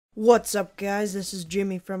What's up, guys? This is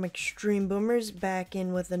Jimmy from Extreme Boomers back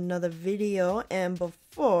in with another video, and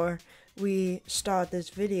before we start this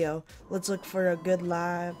video, let's look for a good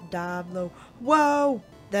live dive low. Whoa!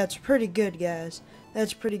 That's pretty good, guys.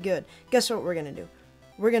 That's pretty good. Guess what we're gonna do?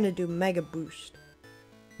 We're gonna do Mega Boost.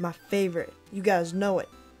 My favorite. You guys know it.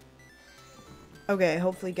 Okay,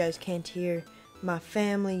 hopefully you guys can't hear my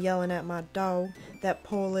family yelling at my dog, that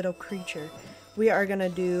poor little creature. We are gonna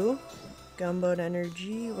do Gunboat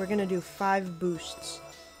Energy. We're gonna do 5 boosts.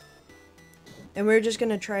 And we're just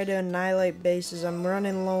gonna try to annihilate bases. I'm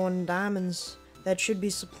running low on diamonds. That should be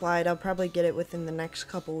supplied. I'll probably get it within the next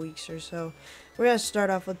couple weeks or so. We're gonna start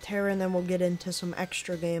off with Terror, and then we'll get into some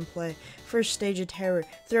extra gameplay. First stage of Terror.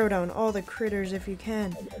 Throw down all the critters if you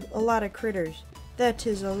can. A lot of critters. That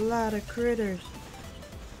is a lot of critters.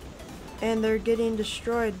 And they're getting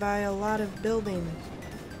destroyed by a lot of buildings.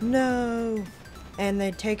 No! And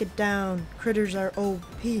they take it down. Critters are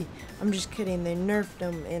OP. I'm just kidding. They nerfed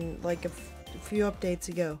them in like a few updates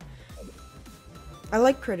ago. I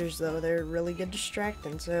like critters though. They're really good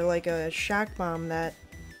distractants. They're like a shock bomb that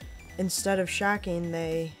instead of shocking,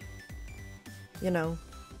 they,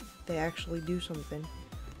 they actually do something.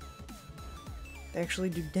 They actually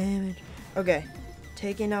do damage. Okay.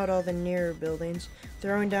 Taking out all the nearer buildings.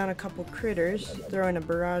 Throwing down a couple critters. Throwing a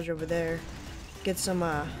barrage over there. Get some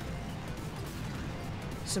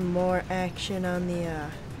more action on the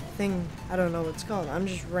thing. I don't know what it's called. I'm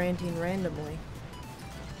just ranting randomly.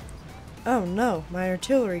 Oh no, my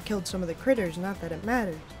artillery killed some of the critters, not that it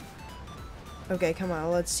matters. Okay, come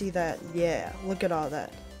on, let's see that. Yeah, look at all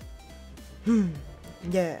that.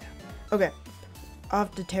 Yeah. Okay,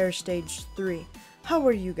 off to Terror Stage 3. How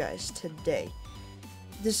are you guys today?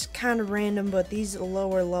 This is kind of random, but these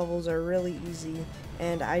lower levels are really easy,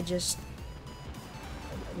 and I just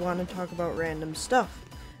want to talk about random stuff.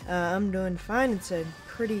 I'm doing fine. It's a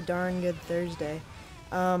pretty darn good Thursday.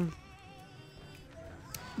 Dang.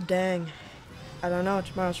 I don't know.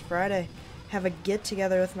 Tomorrow's Friday. Have a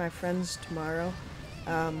get-together with my friends tomorrow.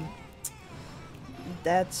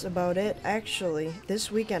 That's about it. Actually,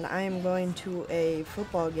 this weekend I am going to a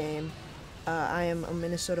football game. I am a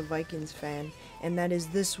Minnesota Vikings fan, and that is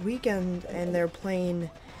this weekend, and they're playing...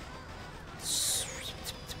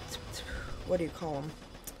 What do you call them?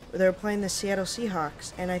 They're playing the Seattle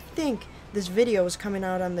Seahawks, and I think this video is coming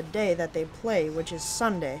out on the day that they play, which is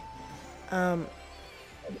Sunday.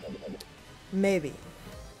 Maybe.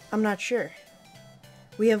 I'm not sure.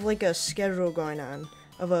 We have like a schedule going on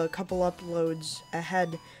of a couple uploads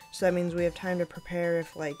ahead, so that means we have time to prepare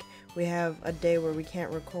if like we have a day where we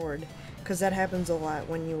can't record, because that happens a lot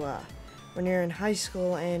when you're in high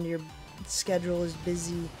school and your schedule is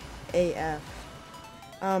busy AF.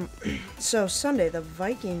 So Sunday, the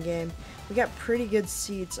Viking game, we got pretty good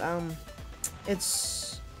seats. I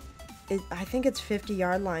think it's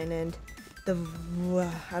 50-yard line, and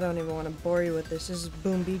I don't even want to bore you with this. This is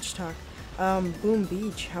Boom Beach talk. Boom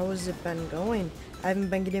Beach, how has it been going? I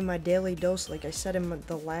haven't been getting my daily dose, like I said in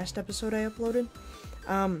the last episode I uploaded.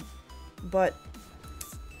 But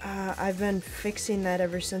I've been fixing that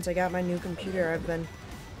ever since I got my new computer.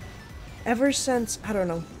 Ever since, I don't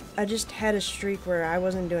know. I just had a streak where I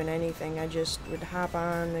wasn't doing anything. I just would hop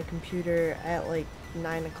on the computer at like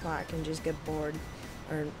 9 o'clock and just get bored.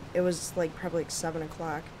 Or it was like probably like 7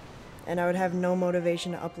 o'clock. And I would have no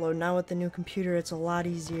motivation to upload. Now with the new computer, it's a lot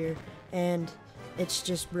easier. And it's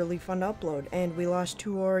just really fun to upload. And we lost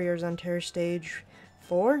 2 warriors on Terror Stage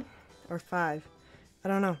 4 or 5. I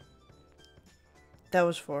don't know. That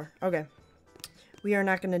was 4. Okay. We are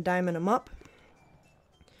not going to diamond them up.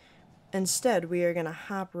 Instead, we are going to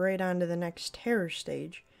hop right onto the next Terror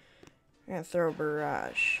Stage. We're going to throw a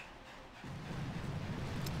barrage.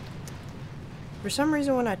 For some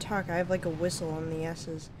reason, when I talk, I have like a whistle on the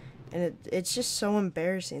S's. And it's just so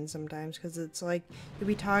embarrassing sometimes, because it's like, you'll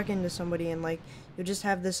be talking to somebody and like, you'll just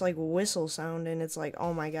have this like whistle sound, and it's like,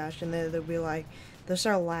 oh my gosh, and they'll be like, they'll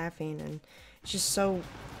start laughing, and it's just so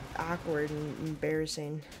awkward and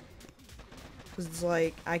embarrassing. Because it's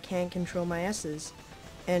like, I can't control my S's.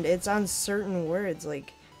 And it's on certain words,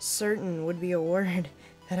 like, certain would be a word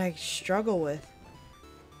that I struggle with.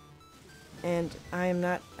 And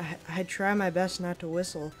I try my best not to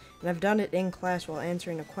whistle. And I've done it in class while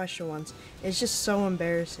answering a question once. It's just so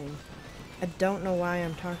embarrassing. I don't know why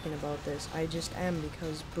I'm talking about this. I just am,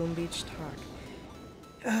 because Boom Beach talk.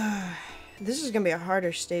 This is going to be a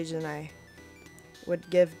harder stage than I would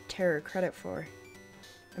give Terror credit for.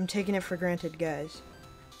 I'm taking it for granted, guys.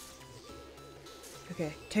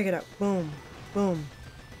 Okay, take it up. Boom. Boom.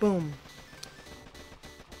 Boom.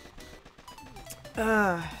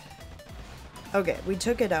 Okay, we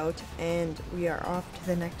took it out, and we are off to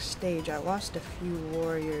the next stage. I lost a few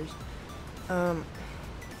warriors. I'm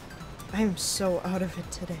so out of it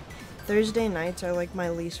today. Thursday nights are like my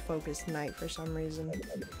least focused night for some reason.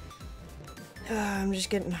 I'm just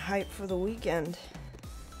getting hyped for the weekend.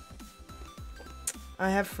 I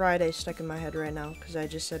have Friday stuck in my head right now because I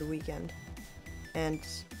just said weekend. And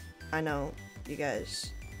I know, you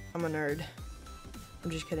guys, I'm a nerd. I'm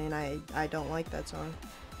just kidding, I don't like that song.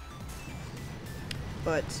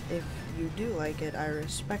 But if you do like it, I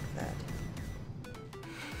respect that.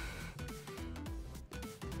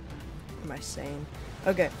 What am I saying?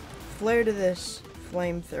 Okay, flare to this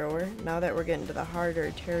flamethrower. Now that we're getting to the harder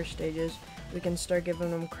terror stages, we can start giving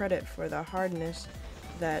them credit for the hardness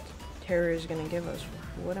that terror is gonna give us.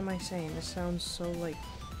 What am I saying? This sounds so, like,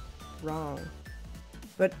 wrong.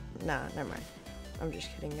 But, nah, never mind. I'm just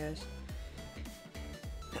kidding, guys.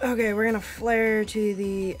 Okay, we're gonna flare to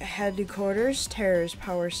the headquarters, Terror's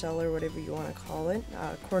power cell, or whatever you want to call it.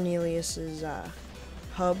 Cornelius's,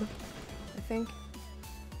 hub, I think.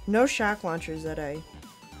 No shock launchers that I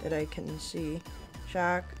can see.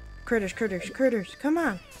 Shock. Critters, come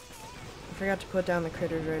on! I forgot to put down the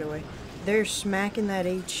critters right away. They're smacking that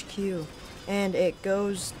HQ, and it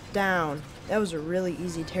goes down. That was a really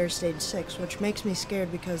easy Terror Stage 6, which makes me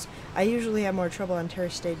scared because I usually have more trouble on Terror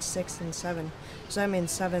Stage 6 than 7. So that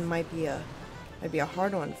means 7 might be a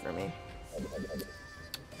hard one for me.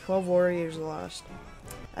 12 warriors lost.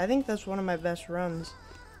 I think that's one of my best runs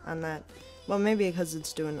on that. Well, maybe because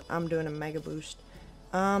I'm doing a mega boost.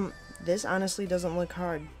 This honestly doesn't look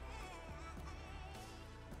hard.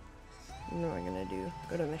 What am I gonna do?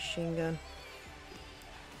 Go to machine gun.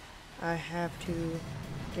 I have to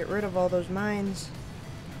get rid of all those mines.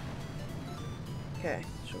 Okay,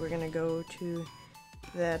 so we're gonna go to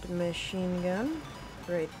that machine gun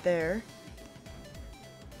right there.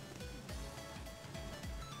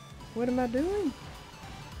 What am I doing?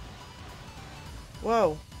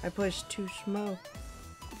 Whoa, I placed 2 smoke.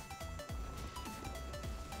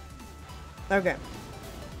 Okay.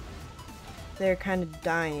 They're kind of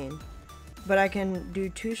dying. But I can do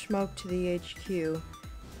 2 smoke to the HQ.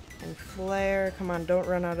 And flare. Come on, don't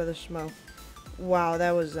run out of the smoke. Wow,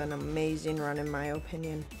 that was an amazing run in my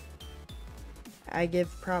opinion. I give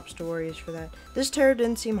props to Warriors for that. This terror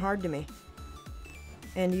didn't seem hard to me.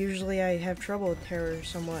 And usually I have trouble with terror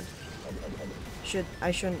somewhat.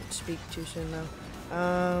 I shouldn't speak too soon though.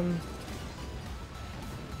 I'm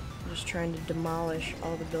just trying to demolish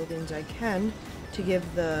all the buildings I can to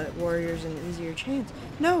give the Warriors an easier chance.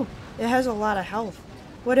 No! It has a lot of health.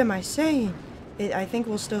 What am I saying? I think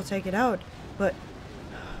we'll still take it out, but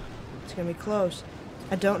it's gonna be close.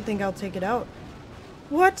 I don't think I'll take it out.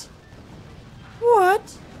 What?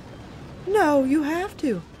 What? No, you have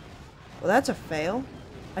to. Well, that's a fail.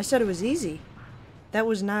 I said it was easy. That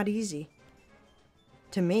was not easy.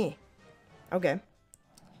 To me. Okay.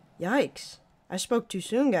 Yikes. I spoke too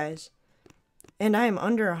soon, guys. And I am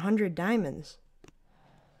under 100 diamonds.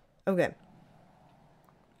 Okay.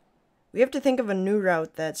 We have to think of a new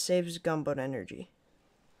route that saves gunboat energy.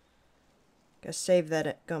 Gotta save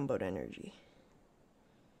that gunboat energy.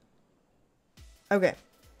 Okay.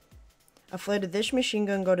 I'll fly to this machine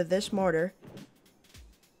gun, go to this mortar.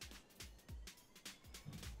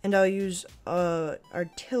 And I'll use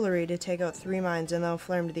artillery to take out 3 mines, and then I'll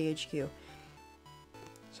flare them to the HQ.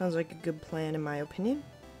 Sounds like a good plan in my opinion.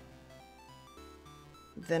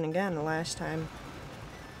 Then again, the last time.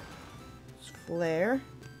 Let's flare.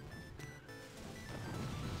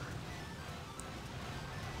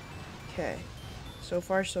 Okay, so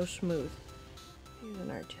far so smooth. Use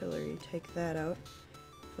an artillery, take that out.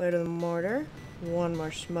 Flare to the mortar. 1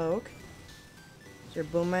 more smoke. Is there a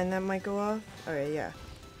boom mine that might go off? Alright, yeah.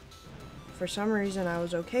 For some reason I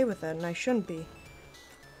was okay with that, and I shouldn't be.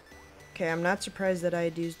 Okay, I'm not surprised that I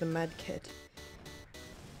had used the med kit.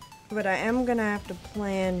 But I am gonna have to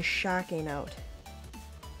plan shocking out.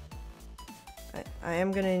 I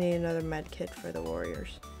am gonna need another med kit for the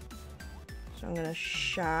Warriors. So I'm gonna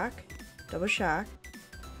shock. Double shock.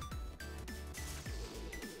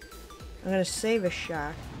 I'm gonna save a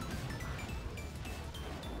shock.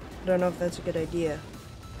 I don't know if that's a good idea.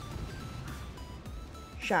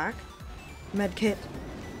 Shock. Medkit.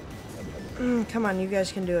 Come on, you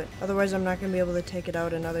guys can do it. Otherwise, I'm not gonna be able to take it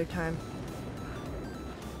out another time.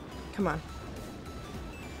 Come on.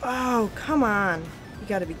 Oh, come on. You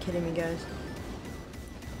gotta be kidding me, guys.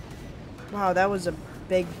 Wow, that was a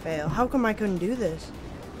big fail. How come I couldn't do this?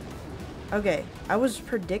 Okay, I was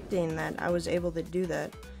predicting that I was able to do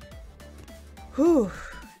that. Whew,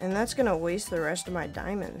 and that's gonna waste the rest of my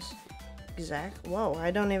diamonds. Whoa, I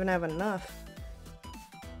don't even have enough.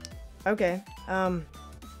 Okay,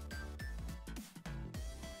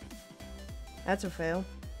 That's a fail.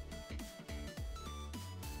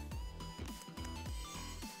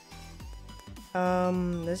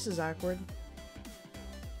 This is awkward.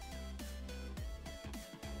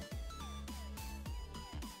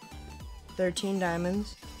 $13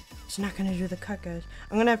 diamonds. It's not gonna do the cut, guys.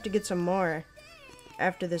 I'm gonna have to get some more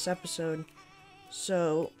after this episode.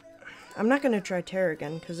 So, I'm not gonna try Terror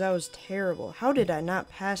again, because that was terrible. How did I not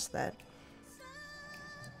pass that?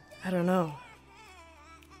 I don't know.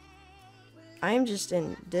 I am just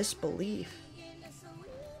in disbelief.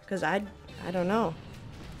 Because I don't know.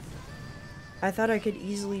 I thought I could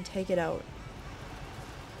easily take it out.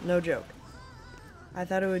 No joke. I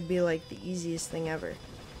thought it would be like the easiest thing ever.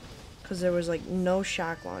 Because there was like no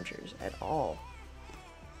shock launchers at all.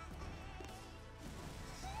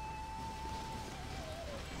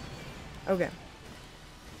 Okay.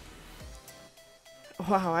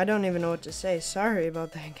 Wow, I don't even know what to say. Sorry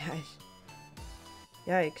about that, guys.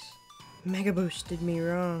 Yikes. Mega boosted me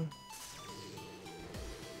wrong.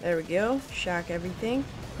 There we go. Shock everything.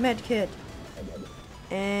 Medkit.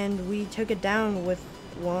 And we took it down with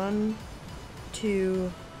 1,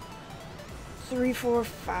 2, 3, 4,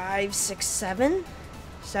 5, 6, 7?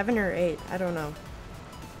 7 or 8? I don't know.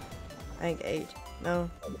 I think 8. No,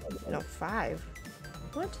 5.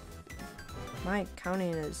 What? My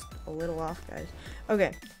counting is a little off, guys.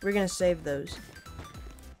 Okay, we're gonna save those.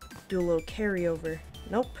 Do a little carryover.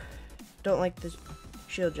 Nope. Don't like this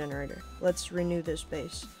shield generator. Let's renew this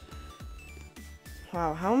base.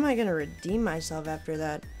 Wow, how am I gonna redeem myself after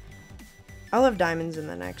that? I'll have diamonds in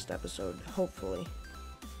the next episode, hopefully.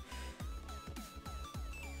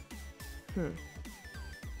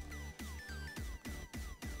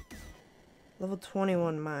 Level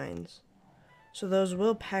 21 mines. So those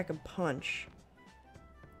will pack a punch.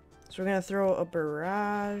 So we're gonna throw a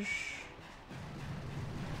barrage.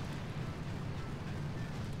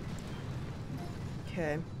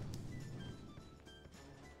 Okay.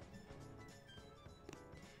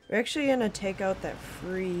 We're actually gonna take out that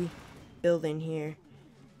free building here.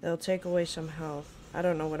 That'll take away some health. I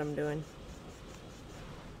don't know what I'm doing.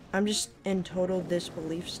 I'm just in total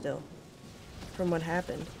disbelief still from what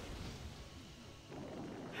happened.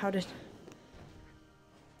 How did...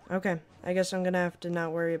 Okay, I guess I'm gonna have to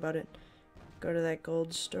not worry about it. Go to that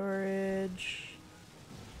gold storage.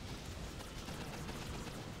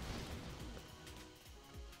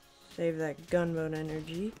 Save that gunboat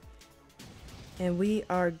energy. And we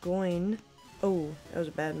are going... Oh, that was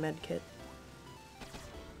a bad med kit.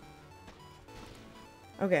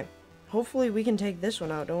 Okay, hopefully we can take this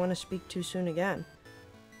one out. Don't want to speak too soon again.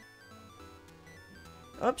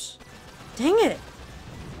 Oops. Dang it!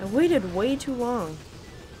 I waited way too long.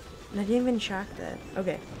 And I didn't even shock that.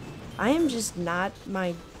 Okay. I am just not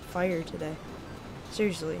my fire today.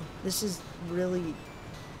 Seriously. This is really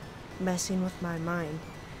messing with my mind.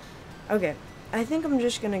 Okay. I think I'm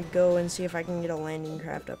just gonna go and see if I can get a landing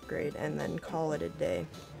craft upgrade and then call it a day.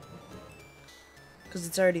 Because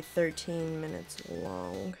it's already 13 minutes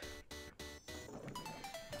long.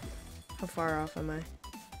 How far off am I?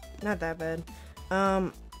 Not that bad.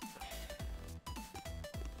 Jeez.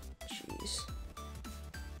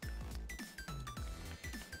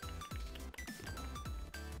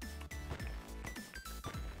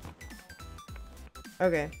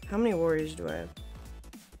 Okay, how many warriors do I have?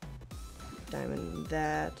 Diamond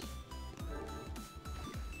that.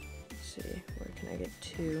 Let's see, where can I get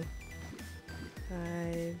 2?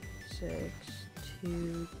 5, 6,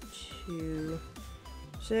 2, 2,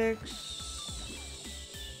 6,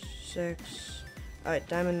 6. Alright,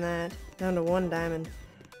 diamond that. Down to 1 diamond.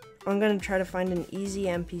 I'm gonna try to find an easy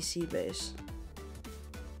NPC base.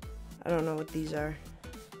 I don't know what these are.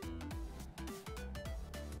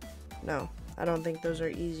 No, I don't think those are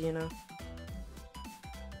easy enough.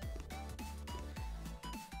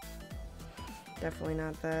 Definitely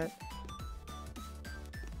not that.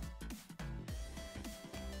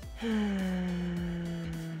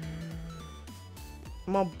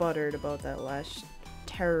 I'm all buttered about that last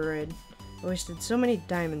terror raid. I wasted so many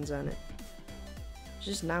diamonds on it. It's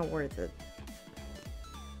just not worth it.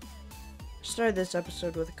 Started this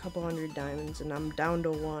episode with a couple hundred diamonds and I'm down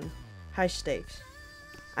to 1. High stakes.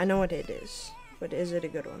 I know what it is, but is it a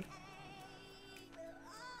good one?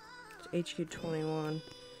 It's HQ 21.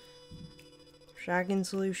 Shotgun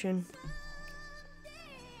solution.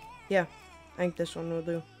 Yeah, I think this one will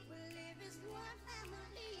do.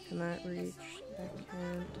 Can that reach? That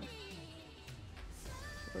can't.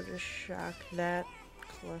 We'll just shock that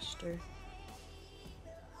cluster.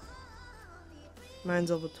 Mine's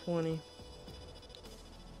level 20.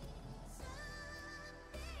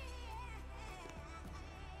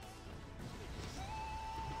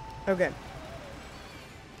 Okay.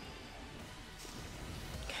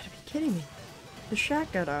 Gotta be kidding me. The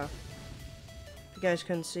shot got off. You guys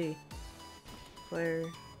couldn't see. Player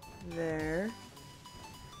there.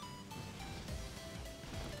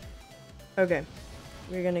 Okay.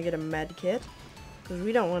 We're gonna get a med kit. Because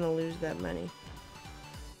we don't want to lose that many.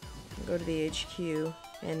 Go to the HQ.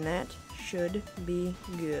 And that should be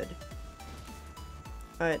good.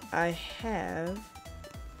 Alright, I have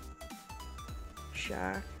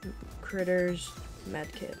shock critters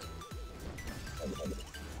medkit.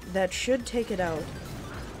 That should take it out.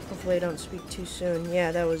 Hopefully I don't speak too soon.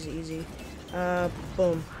 Yeah, that was easy.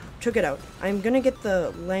 Boom. Took it out. I'm gonna get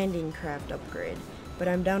the landing craft upgrade, but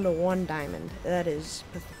I'm down to 1 diamond. That is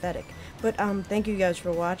pathetic. But thank you guys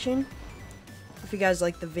for watching. If you guys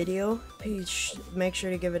like the video, please make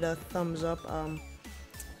sure to give it a thumbs up.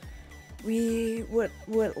 What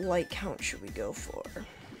like count should we go for?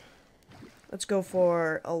 Let's go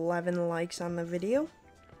for 11 likes on the video.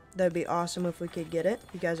 That'd be awesome if we could get it.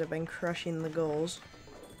 You guys have been crushing the goals.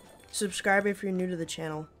 Subscribe if you're new to the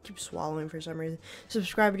channel. Keep swallowing for some reason.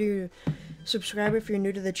 Subscribe if you're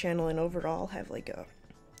new to the channel, and overall have like a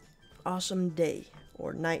awesome day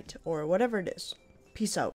or night or whatever it is. Peace out.